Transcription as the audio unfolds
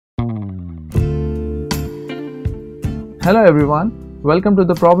Hello everyone, welcome to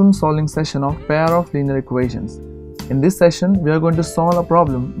the problem solving session of pair of linear equations. In this session, we are going to solve a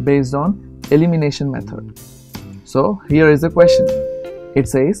problem based on elimination method. So here is the question. It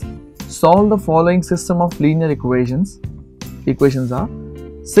says, solve the following system of linear equations. Equations are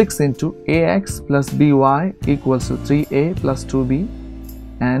 6 into ax plus by equals to 3a plus 2b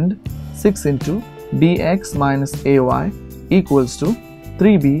and 6 into bx minus ay equals to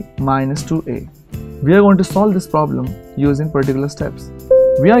 3b minus 2a. We are going to solve this problem using particular steps.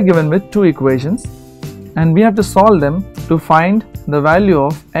 We are given with two equations and we have to solve them to find the value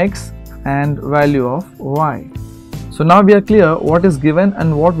of x and value of y. So now we are clear what is given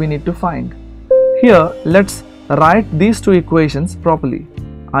and what we need to find. Here let's write these two equations properly.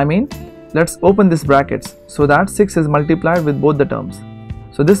 Let's open these brackets so that 6 is multiplied with both the terms.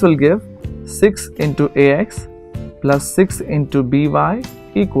 So this will give 6 into ax plus 6 into by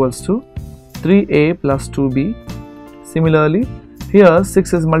equals to 3a plus 2b. Similarly, here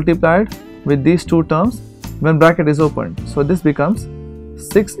 6 is multiplied with these two terms when bracket is opened. So this becomes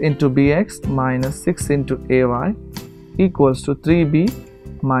 6 into bx minus 6 into ay equals to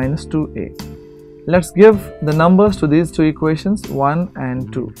 3b minus 2a. Let's give the numbers to these two equations 1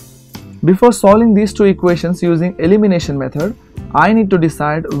 and 2. Before solving these two equations using elimination method, I need to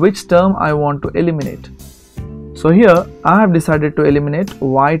decide which term I want to eliminate. So here I have decided to eliminate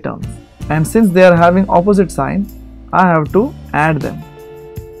y terms. And since they are having opposite sign, I have to add them.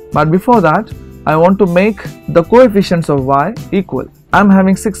 But before that, I want to make the coefficients of y equal. I am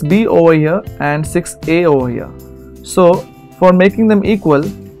having 6b over here and 6a over here. So for making them equal,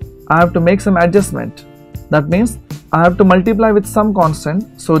 I have to make some adjustment. That means I have to multiply with some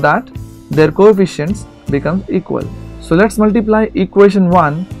constant so that their coefficients become equal. So let's multiply equation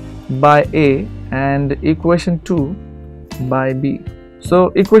 1 by a and equation 2 by b. So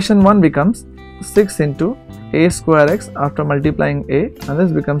equation 1 becomes 6 into a square x after multiplying a, and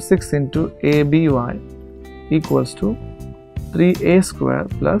this becomes 6 into aby equals to 3a square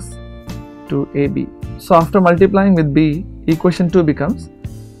plus 2ab. So after multiplying with b, equation 2 becomes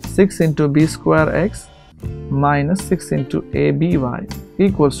 6 into b square x minus 6 into aby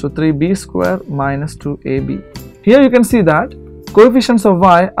equals to 3b square minus 2ab. Here you can see that coefficients of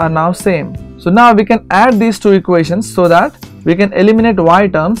y are now same. So now we can add these two equations so that we can eliminate y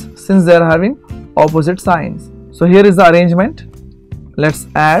terms since they are having opposite signs. So here is the arrangement. Let's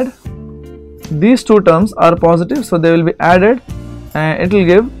add. These two terms are positive, so they will be added and it will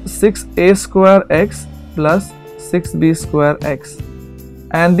give 6a square x plus 6b square x.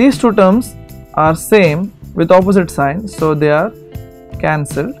 And these two terms are same with opposite sign, so they are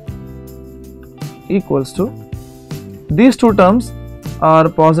cancelled, equals to, these two terms are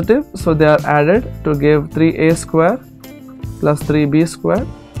positive, so they are added to give 3a square plus 3b square,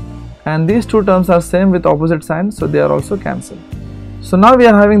 and these two terms are same with opposite sign, so they are also cancelled. So now we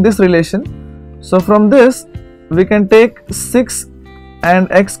are having this relation. So from this we can take 6 and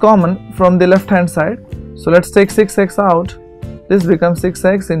x common from the left hand side. So let's take 6x out. This becomes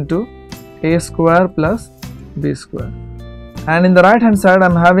 6x into a square plus b square, and in the right hand side I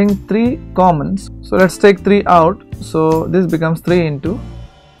am having 3 commons. So let's take 3 out. So this becomes 3 into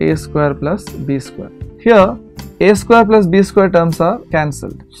a square plus b square. Here a square plus b square terms are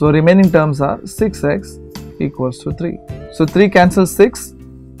cancelled, so remaining terms are 6x equals to 3. So 3 cancels 6,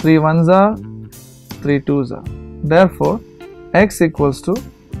 3 1s are, 3 2s are. Therefore x equals to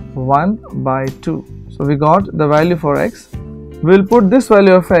 1 by 2. So we got the value for x. We will put this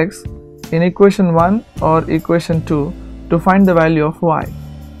value of x in equation 1 or equation 2 to find the value of y.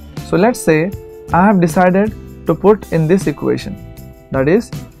 So let's say I have decided to put in this equation, that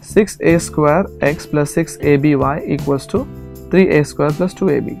is 6a square x plus 6aby equals to 3a square plus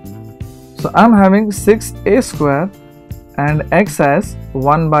 2ab. So I am having 6a square and x as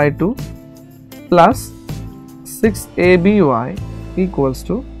 1 by 2 plus 6aby equals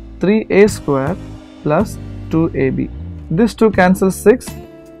to 3a square plus 2ab. This 2 cancels 6,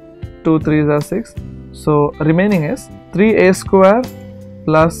 2 3s are 6. So remaining is 3a square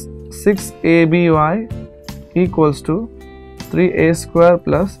plus 6aby equals to 3a square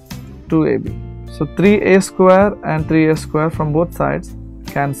plus 2ab. So 3a square and 3a square from both sides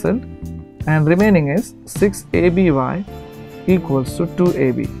cancelled, and remaining is 6aby equals to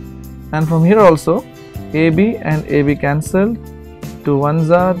 2ab. And from here also ab and ab cancelled, 2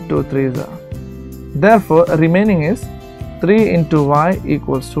 1s are, 2 3s are. Therefore remaining is 3 into y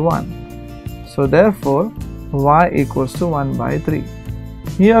equals to 1. So therefore y equals to 1 by 3.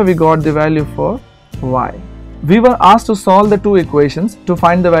 Here we got the value for y. We were asked to solve the two equations to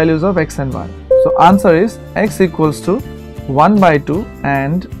find the values of x and y. So answer is x equals to 1 by 2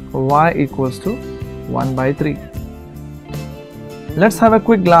 and y equals to 1 by 3. Let's have a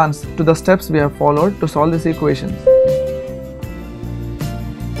quick glance to the steps we have followed to solve these equations.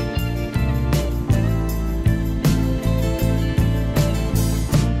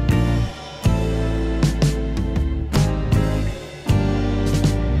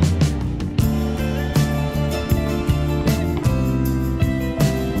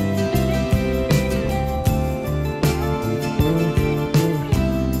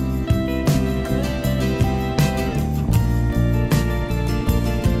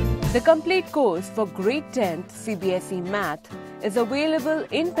 The complete course for Grade 10th CBSE Math is available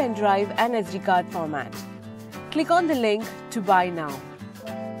in Pendrive and SD card format. Click on the link to buy now.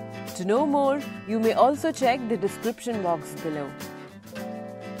 To know more, you may also check the description box below.